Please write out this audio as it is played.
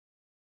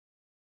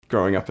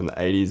growing up in the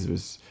 80s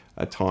was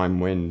a time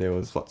when there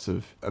was lots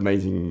of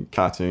amazing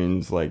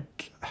cartoons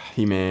like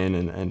He-Man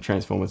and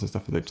Transformers and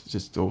stuff that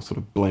just all sort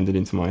of blended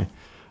into my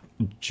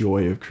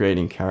joy of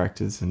creating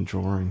characters and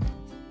drawing.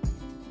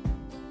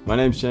 My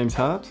name's James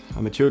Hart.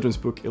 I'm a children's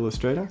book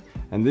illustrator,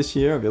 and this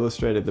year I've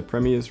illustrated the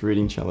Premier's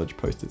Reading Challenge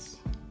posters.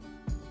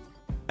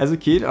 As a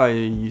kid, I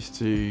used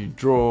to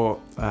draw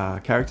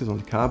characters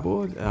onto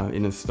cardboard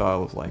in a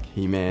style of like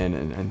He-Man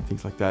and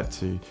things like that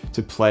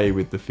to play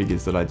with the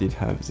figures that I did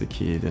have as a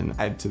kid and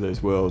add to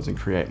those worlds and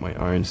create my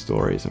own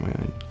stories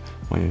and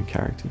my own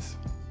characters.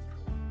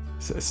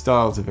 So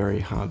style's a very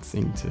hard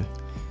thing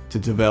to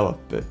develop,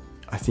 but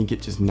I think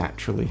it just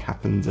naturally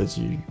happens as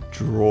you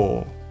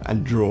draw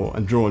and draw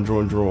and draw and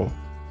draw and draw.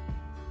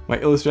 My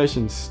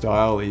illustration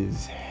style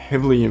is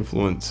heavily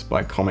influenced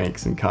by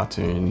comics and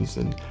cartoons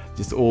and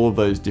just all of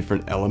those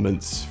different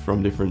elements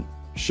from different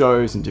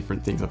shows and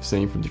different things I've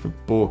seen from different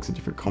books and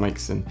different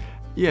comics, and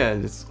yeah,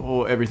 it's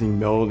all everything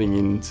melding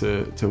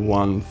into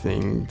one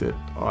thing that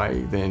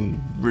I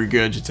then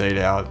regurgitate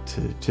out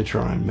to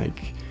try and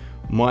make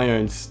my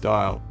own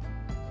style.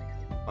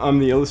 I'm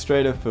the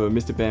illustrator for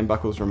Mr.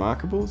 Bambuckle's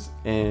Remarkables,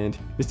 and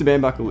Mr.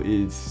 Bambuckle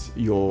is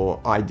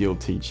your ideal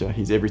teacher.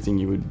 He's everything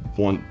you would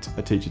want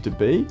a teacher to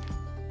be.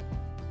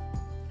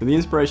 The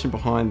inspiration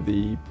behind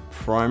the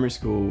primary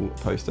school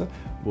poster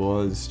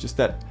was just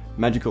that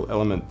magical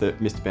element that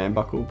Mr.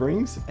 Bambuckle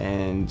brings,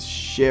 and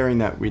sharing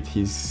that with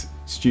his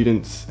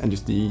students, and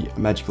just the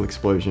magical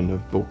explosion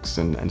of books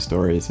and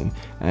stories, and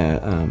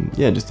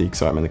yeah, just the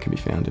excitement that can be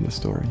found in a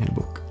story in a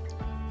book.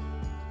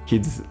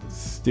 Kids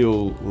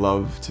still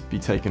love to be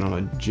taken on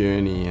a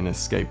journey and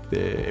escape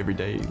their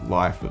everyday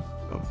life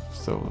of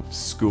sort of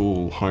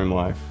school, home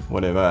life,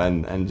 whatever,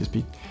 and just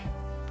be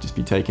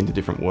taken to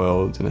different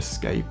worlds and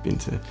escape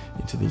into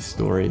these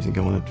stories and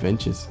go on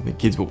adventures. I think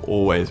kids will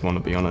always want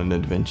to be on an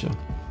adventure.